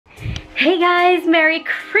Hey guys, Merry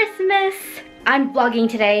Christmas! I'm vlogging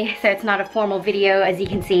today, so it's not a formal video as you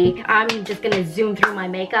can see. I'm just gonna zoom through my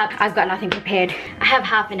makeup. I've got nothing prepared. I have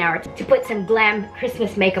half an hour to put some glam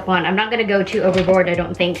Christmas makeup on. I'm not gonna go too overboard, I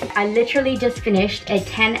don't think. I literally just finished a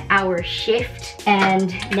 10-hour shift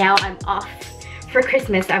and now I'm off for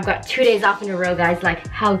Christmas. I've got 2 days off in a row, guys. Like,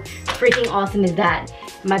 how freaking awesome is that?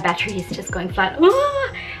 My battery is just going flat.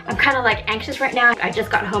 I'm kind of like anxious right now. I just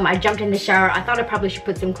got home, I jumped in the shower. I thought I probably should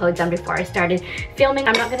put some clothes on before I started filming.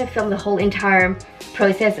 I'm not gonna film the whole entire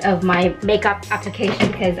process of my makeup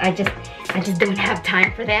application because I just don't have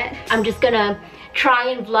time for that. I'm just gonna try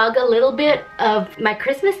and vlog a little bit of my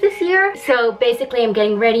Christmas this year. So basically I'm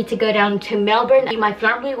getting ready to go down to Melbourne. My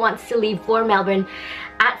family wants to leave for Melbourne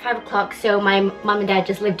at 5 o'clock, so my mom and dad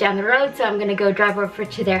just live down the road, so I'm gonna go drive over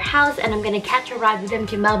to their house and I'm gonna catch a ride with them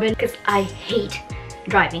to Melbourne because I hate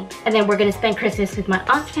driving. And then we're gonna spend Christmas with my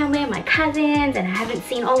aunt's family and my cousins, and I haven't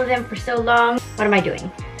seen all of them for so long. What am I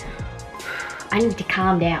doing? I need to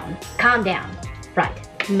calm down. Calm down.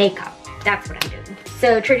 Right, makeup. That's what I'm doing.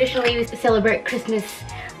 So traditionally we celebrate Christmas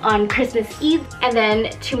on Christmas Eve, and then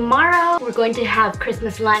tomorrow we're going to have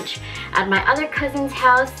Christmas lunch at my other cousin's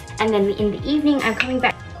house, and then in the evening I'm coming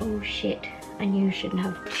back. Oh shit, I knew you shouldn't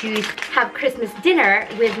have. To have Christmas dinner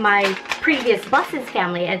with my previous boss's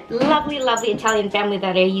family, a lovely Italian family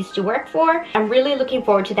that I used to work for. I'm really looking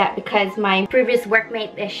forward to that because my previous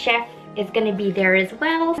workmate, the chef, is gonna be there as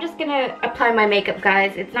well. I'm just gonna apply my makeup,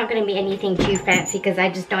 guys. It's not gonna be anything too fancy because I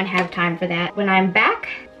just don't have time for that. When I'm back,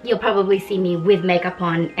 you'll probably see me with makeup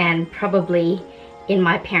on and probably in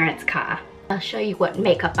my parents' car. I'll show you what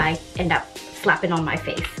makeup I end up slapping on my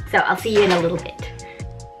face. So I'll see you in a little bit.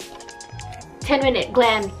 10-minute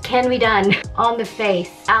glam can be done. On the face,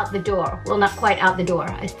 out the door. Well, not quite out the door.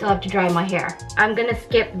 I still have to dry my hair. I'm gonna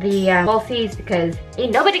skip the falsies because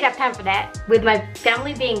ain't nobody got time for that. With my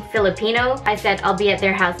family being Filipino, I said I'll be at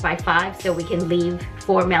their house by 5 so we can leave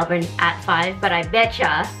for Melbourne at 5. But I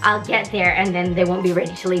betcha I'll get there and then they won't be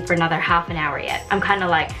ready to leave for another half an hour yet. I'm kind of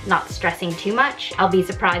like not stressing too much. I'll be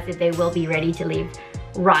surprised if they will be ready to leave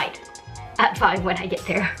right at 5 when I get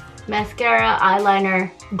there. Mascara,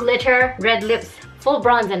 eyeliner, glitter, red lips, full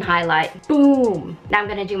bronze and highlight. Boom! Now I'm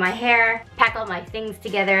gonna do my hair, pack all my things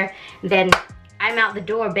together, then I'm out the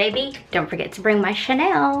door, baby. Don't forget to bring my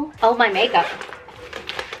Chanel. All my makeup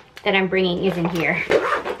that I'm bringing is in here.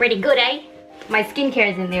 Pretty good, eh? My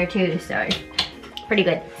skincare is in there too, so pretty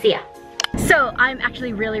good. See ya. So I'm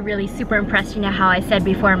actually really super impressed. You know how I said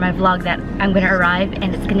before in my vlog that I'm gonna arrive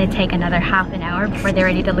and it's gonna take another half an hour before they're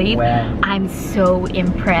ready to leave. Wow. I'm so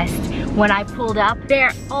impressed. When I pulled up,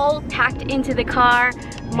 they're all packed into the car.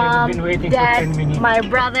 Mom, Dad, my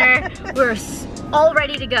brother, we're all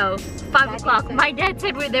ready to go. 5 o'clock. My dad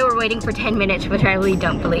said they were waiting for 10 minutes, which I really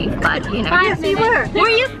don't believe, but you know. Yes, we were. Were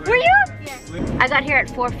you? Yes. I got here at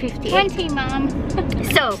 4:50. 20, Mom.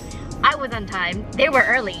 So I was on time. They were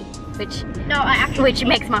early, which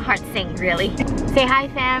makes my heart sing, really. Say hi,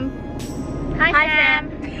 fam. Hi, fam.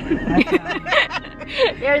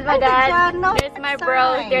 There's my dad. There's my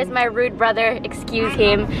bro. There's my rude brother. Excuse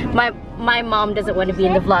him. My mom doesn't want to be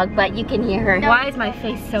in the vlog, but you can hear her. Why is my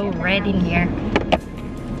face so red in here?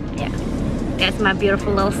 Yeah. There's my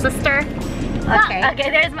beautiful little sister. Okay. Okay.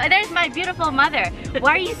 There's my beautiful mother.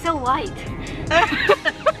 Why are you so white?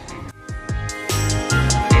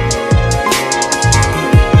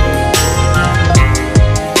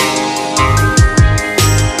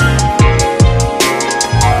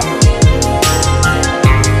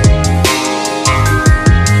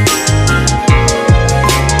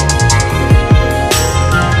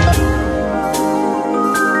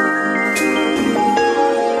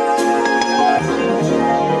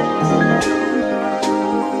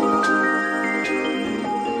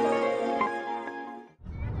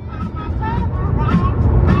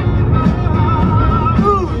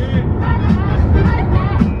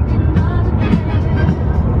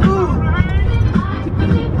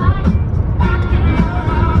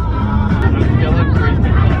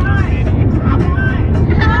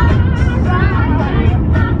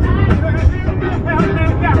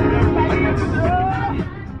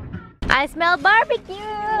 I smell barbecue!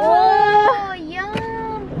 Oh, yum!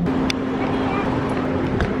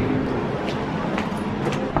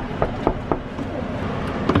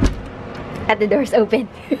 At the door's open.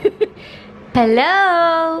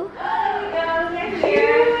 Hello!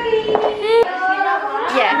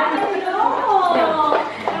 Yeah.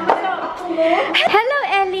 Hello,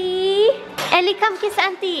 Ellie! Ellie, come kiss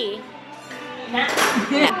Auntie.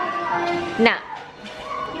 Nah.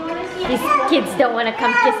 These kids don't want to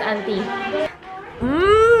come kiss Auntie.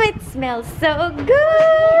 Mmm, it smells so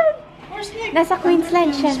good! Nasa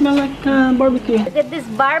Queensland siya. Smell like barbecue. Look at this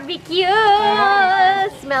barbecue!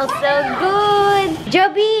 Smells so good!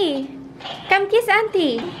 Joby! Come kiss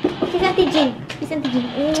Auntie. Kiss Auntie Jean. Kiss Auntie Jean.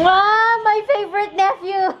 Mwah! My favorite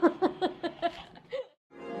nephew!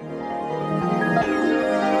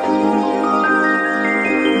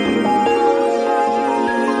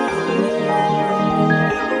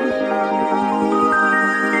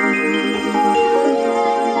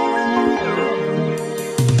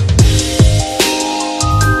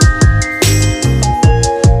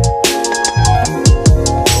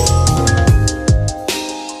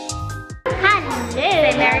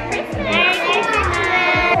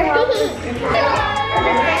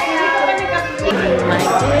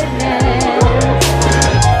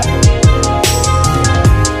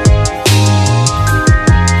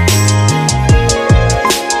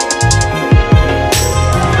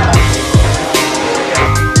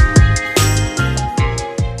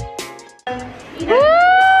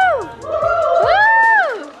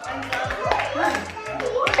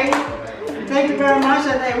 Thank you very much,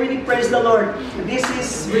 and I really praise the Lord. This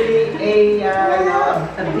is really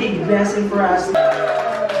a big blessing for us.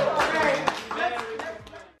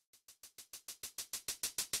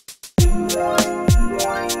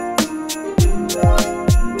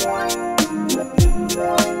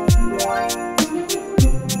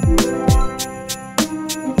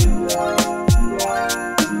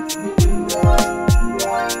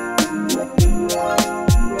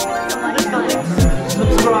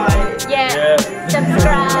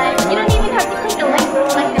 Subscribe. You don't even have to click the link,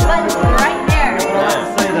 like the button right there.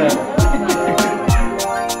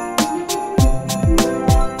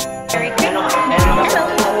 Very good.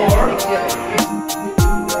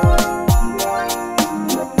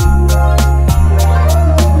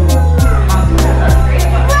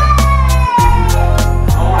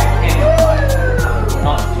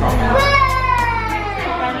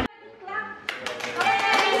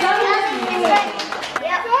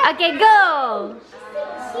 Okay, go!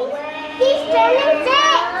 He's turning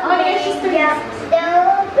sick! Oh my gosh, she's turning sick!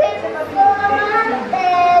 Don't put my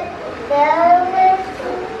bed.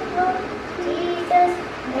 Jesus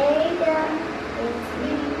made them. It's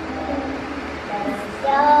me.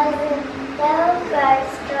 Don't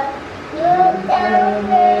Christ. Look down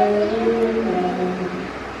where you lay.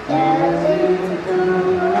 Doesn't the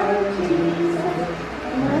Lord Jesus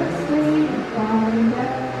must sleep on the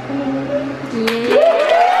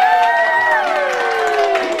Yeah!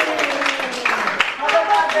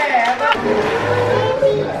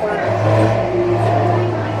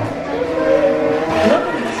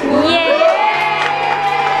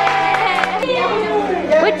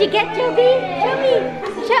 What'd you get, Joby? Show me.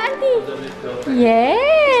 Show Auntie.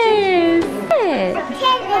 Yes.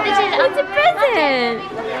 It's a present.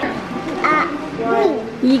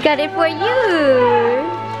 You got it for you.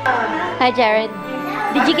 Hi, Jared.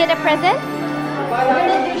 Did you get a present?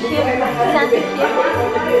 Santa shift.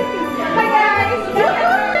 Hi, guys.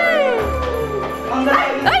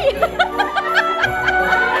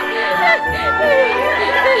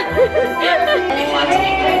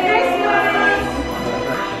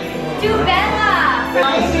 To Bella!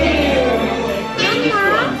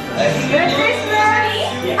 Merry Christmas!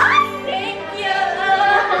 Ay, thank you!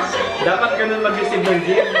 Dapat ganun mag-receive ng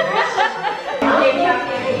gift.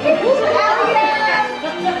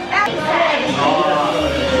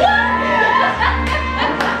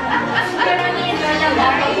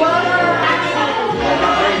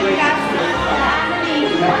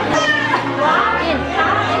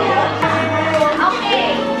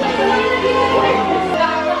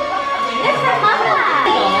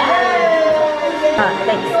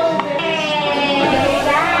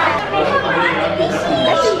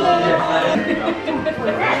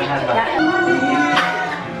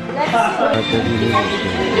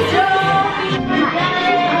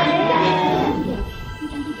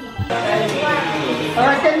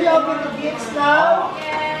 Alright, can we open the gifts now?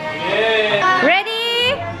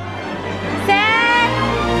 Ready? Set?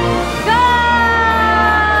 Go!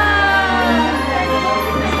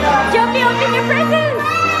 Joby, open your presents!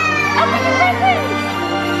 Open your presents!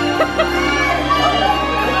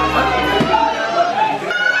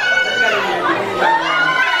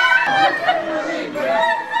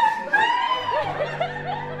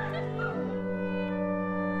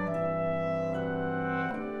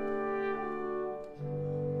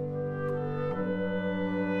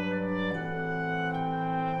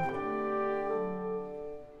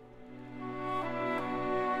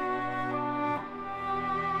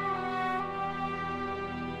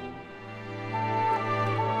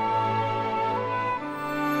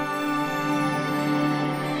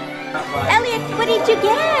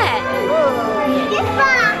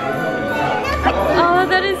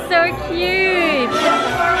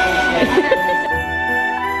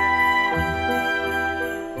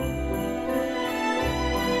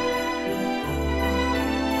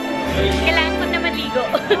 Kailangan ko na maligo.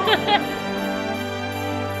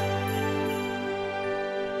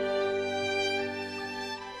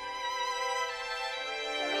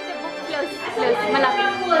 Close,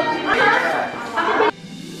 malapit.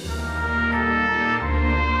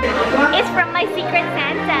 It's from my Secret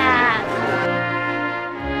Santa.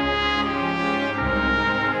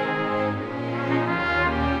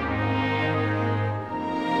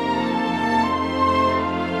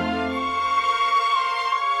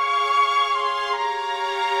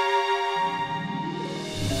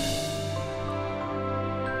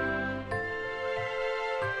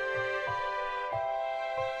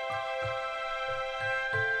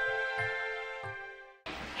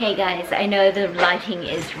 Hey guys, I know the lighting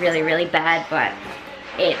is really bad, but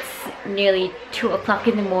it's nearly 2 o'clock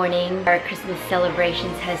in the morning. Our Christmas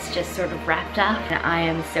celebrations has just sort of wrapped up. I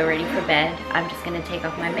am so ready for bed. I'm just gonna take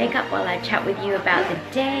off my makeup while I chat with you about the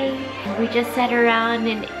day. We just sat around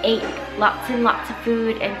and ate lots and lots of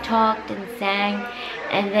food and talked and sang.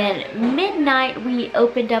 And then midnight we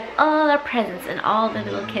opened up all our presents and all the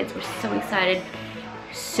little kids were so excited.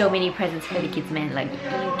 So many presents for the kids, man, like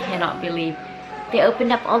you cannot believe. They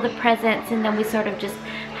opened up all the presents and then we sort of just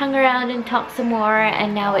hung around and talked some more,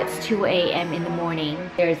 and now it's 2 a.m. in the morning.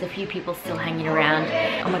 There's a few people still hanging around.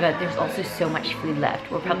 Oh my god, there's also so much food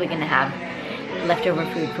left. We're probably gonna have leftover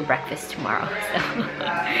food for breakfast tomorrow. So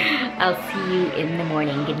I'll see you in the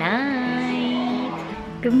morning. Good night.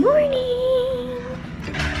 Good morning.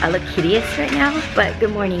 I look hideous right now, but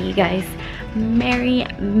good morning you guys. Merry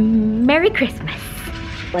Christmas.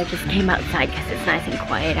 I just came outside because it's nice and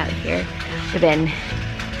quiet out here. But then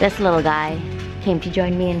this little guy came to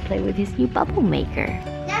join me and play with his new bubble maker.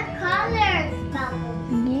 The colors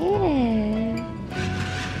bubbles. Yeah.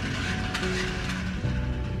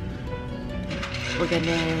 We're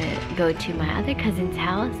gonna go to my other cousin's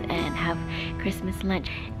house and have Christmas lunch,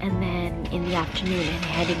 and then in the afternoon I'm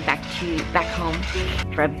heading back home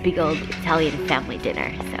for a big old Italian family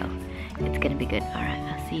dinner. So it's gonna be good. All right,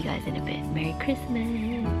 I'll see you guys in a bit. Merry Christmas.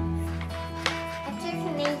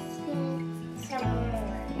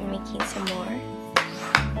 Making some more.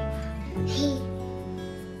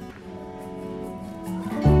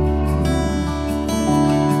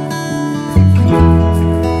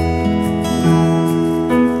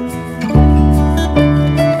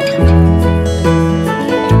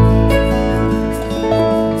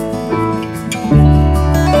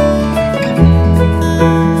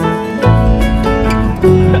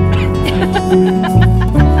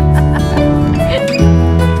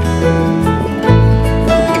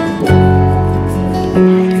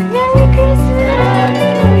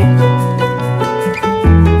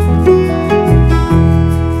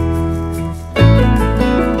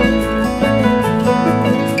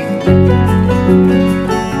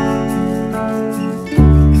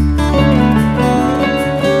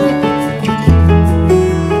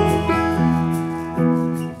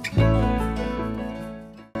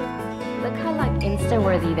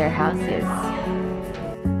 Insta-worthy their house is.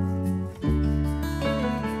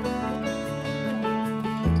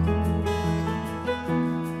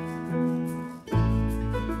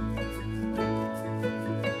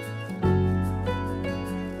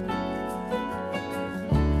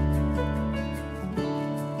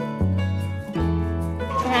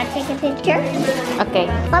 Can I take a picture? Okay.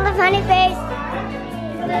 Full of honey face.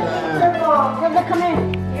 Hilda, come here.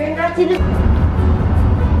 You're not to the...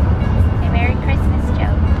 Merry Christmas,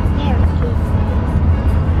 Joe. Merry Christmas.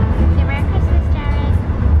 Say Merry Christmas, Jared.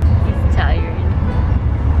 He's tired.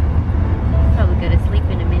 Probably go to sleep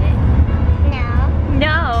in a minute. No.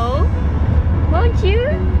 No? Won't you?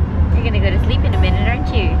 You're gonna go to sleep in a minute, aren't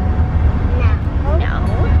you? No. No.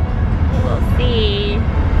 We'll see.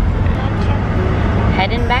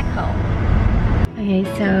 Heading back home. Okay,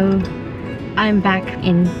 so I'm back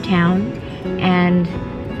in town and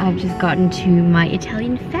I've just gotten to my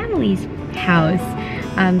Italian family's house.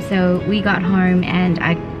 So we got home and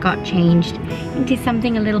I got changed into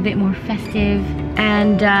something a little bit more festive,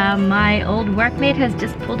 and my old workmate has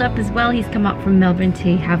just pulled up as well. He's come up from Melbourne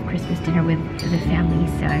to have Christmas dinner with the family,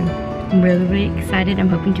 so I'm really excited. I'm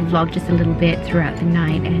hoping to vlog just a little bit throughout the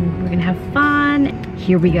night and we're gonna have fun.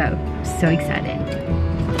 Here we go. So excited.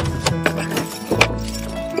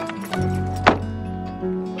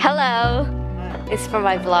 Hello. It's for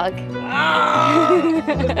my vlog.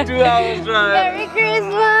 2 hours drive. Merry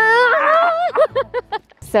Christmas!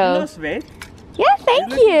 So Lost weight? yeah,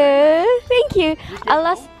 thank you. Thank you. I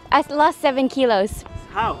lost 7 kilos.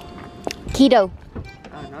 How? Keto.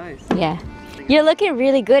 Oh, nice. Yeah. You're looking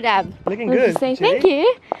really good, Ab. Looking Would you good. say Judie? thank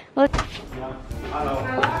you? Well,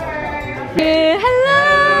 hello.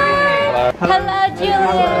 Hello,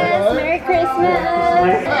 Julius. Merry Christmas.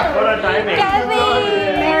 Gabby.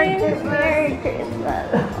 Merry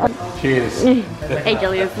Christmas. Cheers. Hey,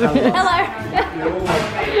 Julius. Hello.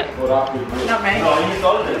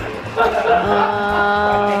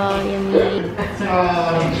 Oh, yummy.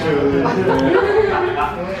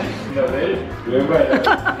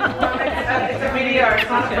 It's a video, it's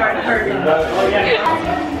not a card.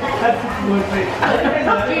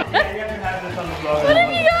 What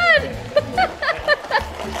have you got?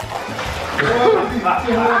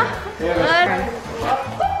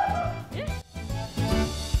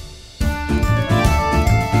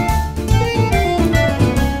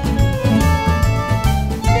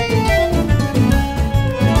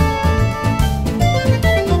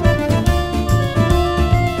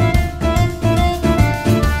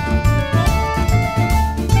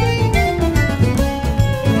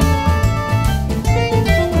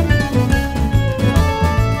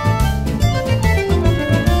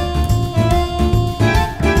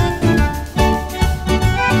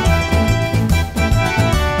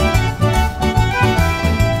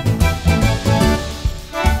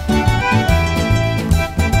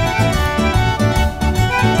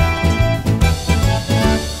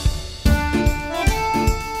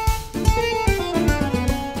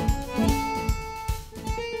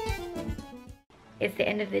 It's the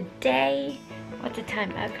end of the day. What's the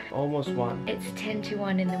time, Ab? Almost 1. It's 10 to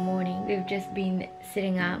 1 in the morning. We've just been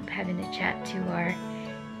sitting up having a chat to our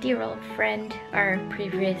dear old friend, our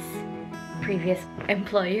previous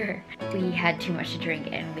employer. We had too much to drink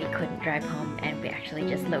and we couldn't drive home, and we actually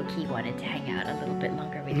just low-key wanted to hang out a little bit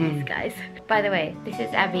longer with these guys. By the way, this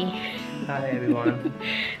is Abby. Hi everyone.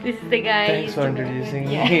 This is the guy. Thanks for introducing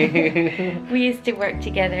me. Yeah. We used to work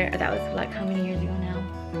together. That was like how many years ago now?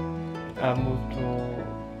 I moved to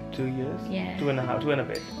 2 years? Yeah. 2.5, 2 and a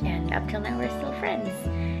bit. And up till now we're still friends.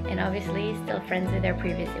 And obviously still friends with our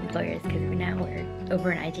previous employers because now we're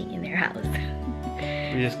overnighting in their house.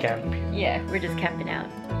 We just camp. Yeah, we're just camping out.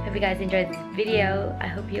 Hope you guys enjoyed this video. I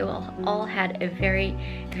hope you all had a very,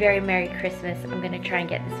 very Merry Christmas. I'm gonna try and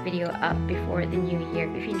get this video up before the new year.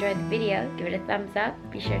 If you enjoyed the video, give it a thumbs up.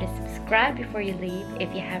 Be sure to subscribe before you leave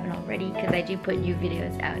if you haven't already, because I do put new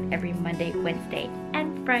videos out every Monday, Wednesday,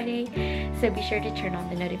 and Friday. So be sure to turn on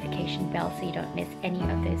the notification bell so you don't miss any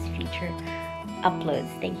of those future uploads.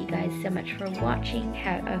 Thank you guys so much for watching.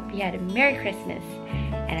 I hope you had a Merry Christmas,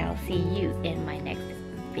 and I'll see you in my next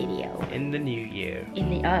video. In the new year. See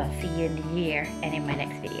you in the new year and in my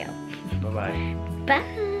next video. Bye-bye. Bye.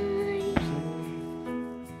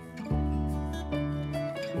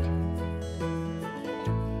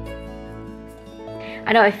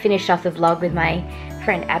 I know I finished off the vlog with my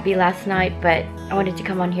friend Abby last night, but I wanted to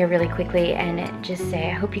come on here really quickly and just say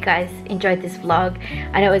I hope you guys enjoyed this vlog.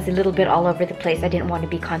 I know it was a little bit all over the place. I didn't want to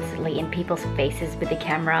be constantly in people's faces with the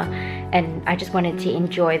camera, and I just wanted to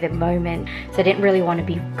enjoy the moment, so I didn't really want to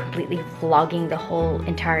be completely vlogging the whole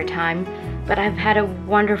entire time. But I've had a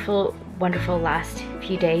wonderful last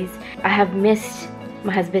few days. I have missed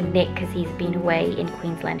my husband Nick because he's been away in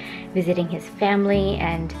Queensland visiting his family,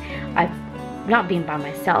 and I've not been by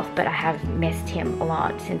myself, but I have missed him a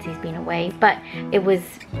lot since he's been away. But it was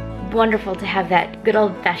wonderful to have that good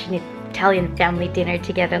old-fashioned Italian family dinner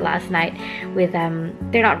together last night with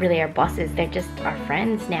they're not really our bosses, they're just our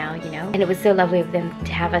friends now, you know. And it was so lovely of them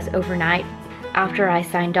to have us overnight. After I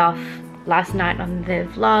signed off last night on the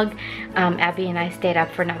vlog, Abby and I stayed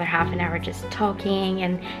up for another half an hour just talking,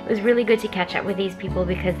 and it was really good to catch up with these people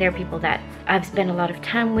because they're people that I've spent a lot of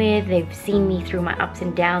time with. They've seen me through my ups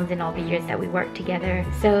and downs in all the years that we worked together.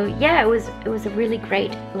 So yeah, it was a really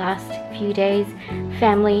great last few days.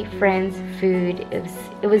 Family, friends, food.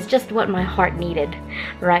 It was just what my heart needed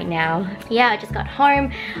right now. Yeah, I just got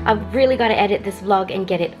home. I've really got to edit this vlog and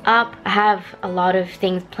get it up. I have a lot of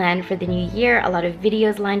things planned for the new year, a lot of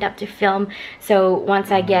videos lined up to film. So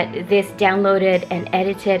once I get this downloaded and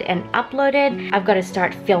edited and uploaded, I've got to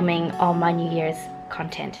start filming all my New Year's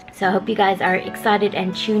content. So I hope you guys are excited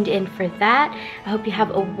and tuned in for that. I hope you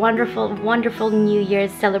have a wonderful New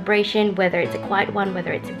Year's celebration, whether it's a quiet one,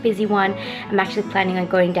 whether it's a busy one. I'm actually planning on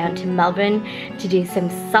going down to Melbourne to do some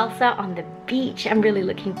salsa on the beach. I'm really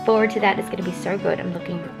looking forward to that. It's gonna be so good. I'm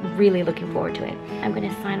really looking forward to it. I'm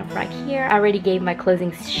gonna sign off right here. I already gave my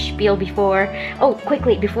closing spiel before. Oh,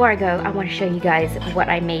 quickly, before I go, I want to show you guys what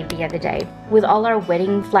I made the other day. With all our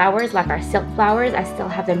wedding flowers, like our silk flowers, I still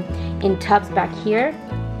have them in tubs back here,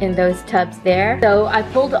 in those tubs there. So I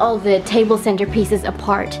pulled all the table center pieces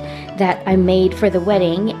apart that I made for the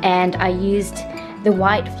wedding, and I used the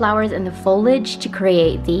white flowers and the foliage to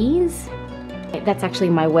create these. That's actually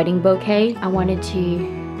my wedding bouquet. I wanted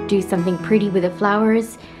to do something pretty with the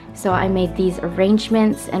flowers, so I made these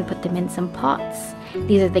arrangements and put them in some pots.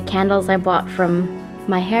 These are the candles I bought from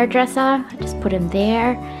my hairdresser. I just put them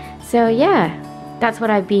there. So yeah, that's what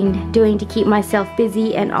I've been doing to keep myself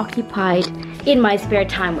busy and occupied in my spare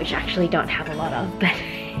time, which I actually don't have a lot of, but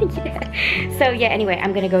yeah. So yeah, anyway,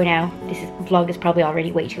 I'm gonna go now. Vlog is probably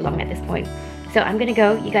already way too long at this point. So I'm gonna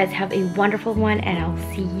go. You guys have a wonderful one, and I'll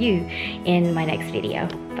see you in my next video.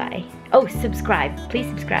 Bye. Oh, subscribe. Please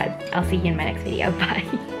subscribe. I'll see you in my next video. Bye.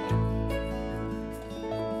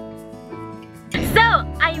 So,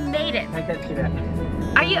 I made it. I can see that.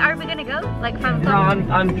 Are we gonna go? Like from No,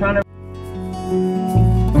 I'm trying to